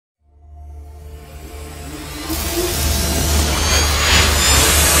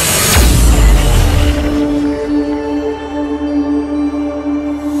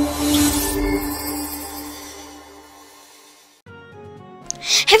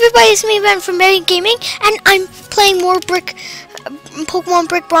everybody, it's me, Ben from Ben0dict Gaming, and I'm playing more Pokemon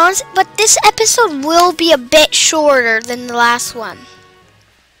Brick Bronze, but this episode will be a bit shorter than the last one.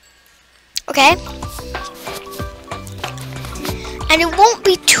 Okay? And it won't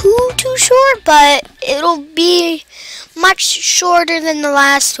be too short, but it'll be much shorter than the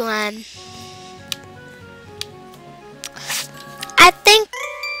last one. I think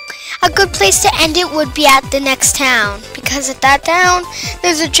a good place to end it would be at the next town, because at that town,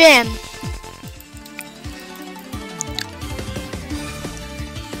 there's a gym.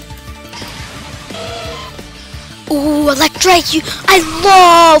 Ooh, Electric!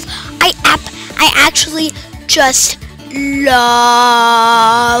 I actually just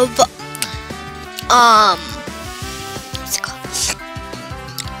love, what's it called?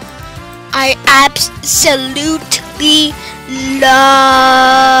 I absolutely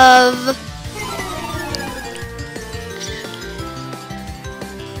love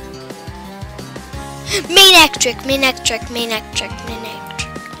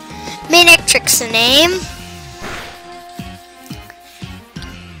Ben0dict's the name.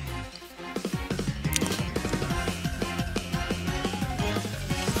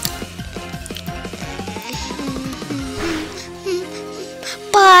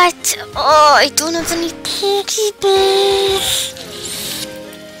 But I don't have any Pokeballs.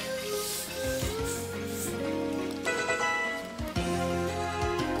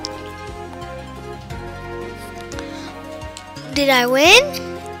 Did I win?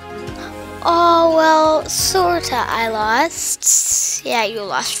 Oh, well, sorta I lost. Yeah, you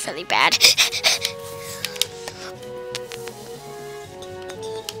lost really bad.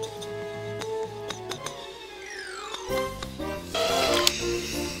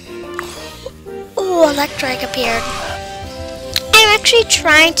 Oh, Electric appeared. I'm actually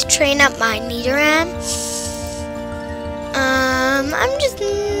trying to train up my Nidoran. I'm just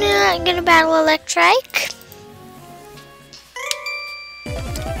not gonna battle Electric.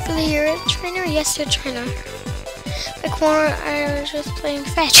 You're a trainer? Yes, you're a trainer. Like more, I was just playing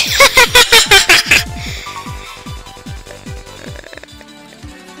fetch.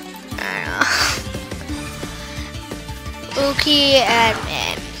 I don't know. Ookie and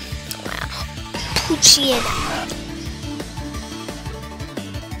wow.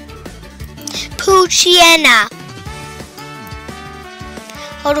 Poochyena.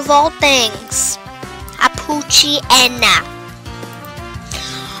 Out of all things, a Poochyena.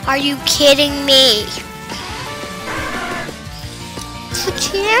 Are you kidding me?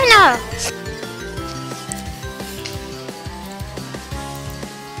 Poochyena.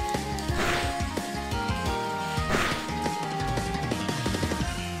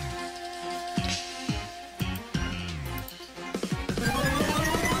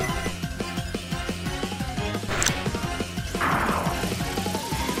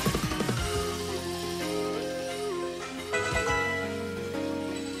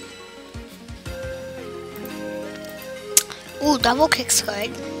 Ooh, double kick's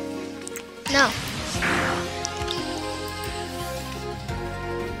good. No.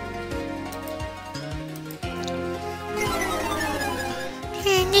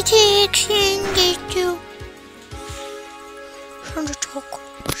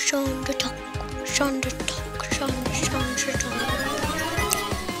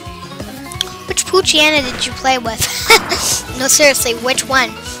 Which Poochyena did you play with? No, seriously, which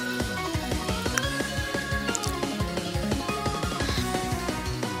one?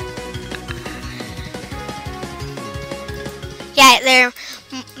 Yeah,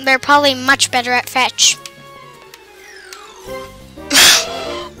 they're probably much better at fetch.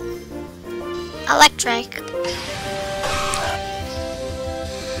 Electric.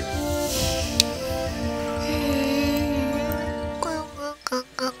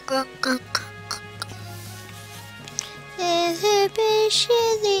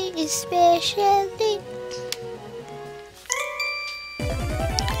 Especially.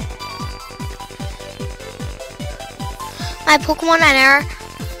 My Pokemon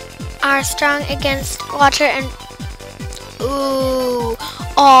are strong against water and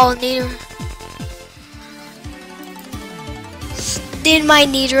Then my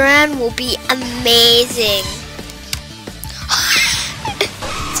Nidoran will be amazing.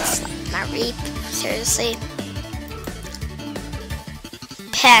 Just like my Reap, seriously.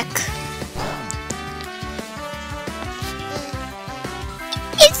 Peck.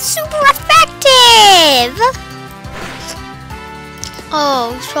 It's super effective!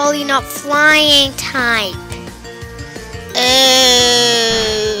 Oh, he's probably not flying type. Do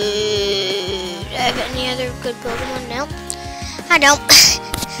I have any other good Pokemon? No. I don't.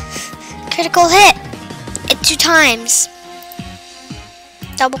 Critical hit. It 2 times.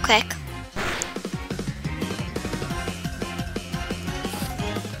 double click.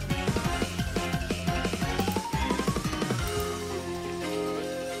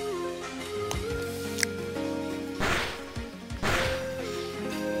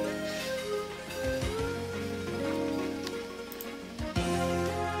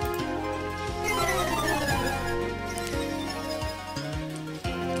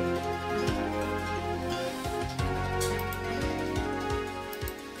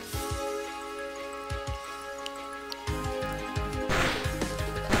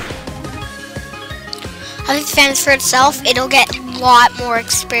 If it fans for itself, it'll get a lot more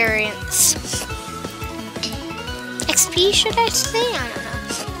experience. XP, should I say? I don't know.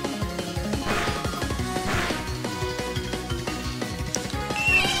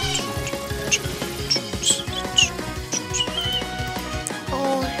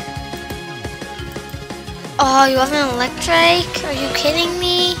 Oh, you have an electric? Are you kidding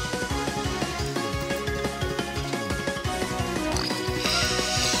me?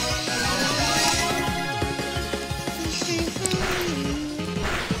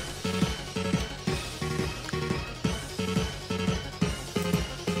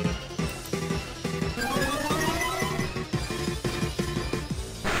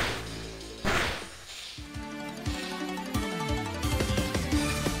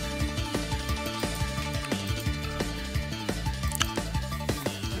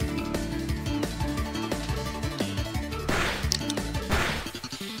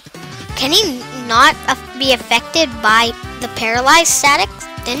 Can he not be affected by the paralyzed static?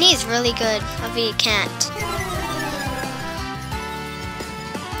 Then he's really good if he can't.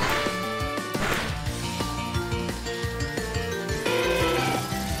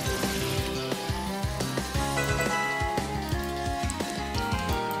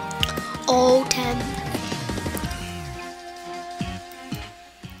 Oh, 10.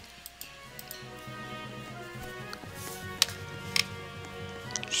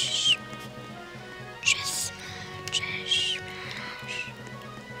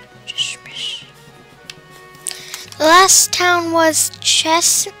 The last town was Cheshma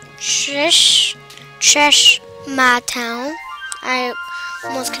town. I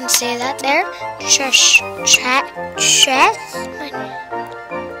almost couldn't say that there.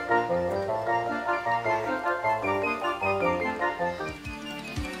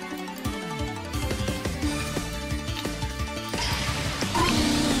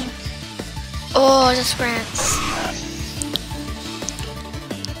 Oh, the sprints.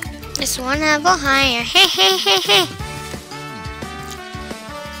 Just one level higher.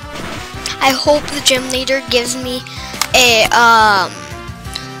 I hope the gym leader gives me a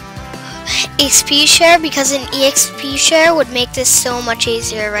XP share, because an EXP share would make this so much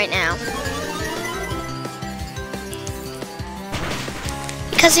easier right now.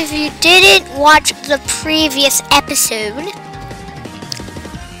 Because if you didn't watch the previous episode,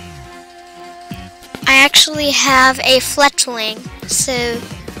 I actually have a fletchling, so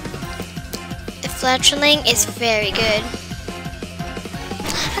the fletchling is very good.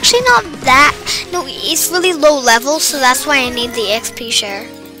 Actually not that, no, it's really low level, so that's why I need the XP share.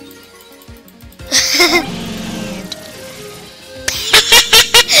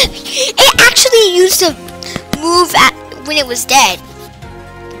 It actually used to move when it was dead.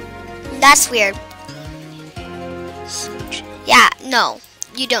 That's weird. Yeah, no,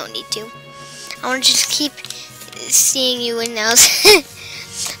 you don't need to. I want to just keep seeing you in those.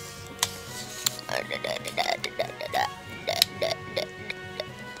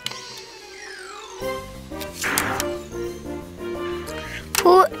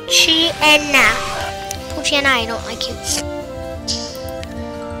 Puchiana, I don't like you.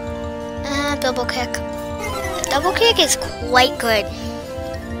 Double kick. Double kick is quite good.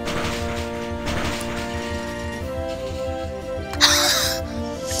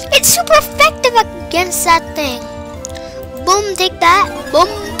 It's super effective against that thing. Boom, take that. Boom,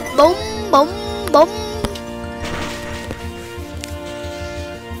 boom, boom, boom.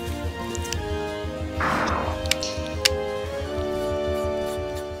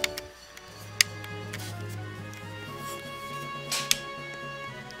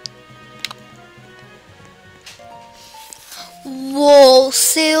 Whoa,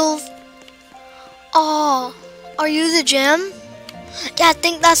 Sylv. Oh, are you the gym? Yeah, I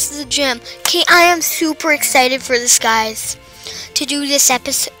think that's the gym. Okay, I am super excited for this, guys. To do this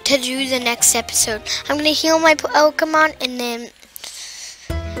episode, to do the next episode. I'm gonna heal my Pokemon and then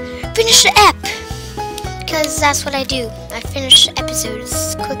finish the ep. Because that's what I do. I finish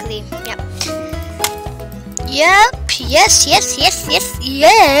episodes quickly. Yep. Yep. Yes.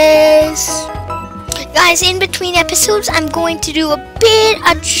 Guys, in between episodes, I'm going to do a bit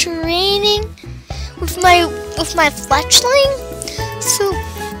of training with my fletchling. So,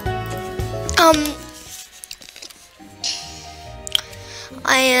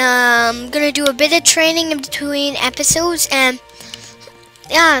 I am gonna do a bit of training in between episodes, and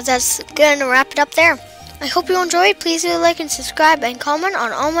yeah, that's gonna wrap it up there. I hope you enjoyed. Please do like and subscribe and comment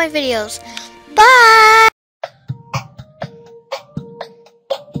on all my videos. Bye!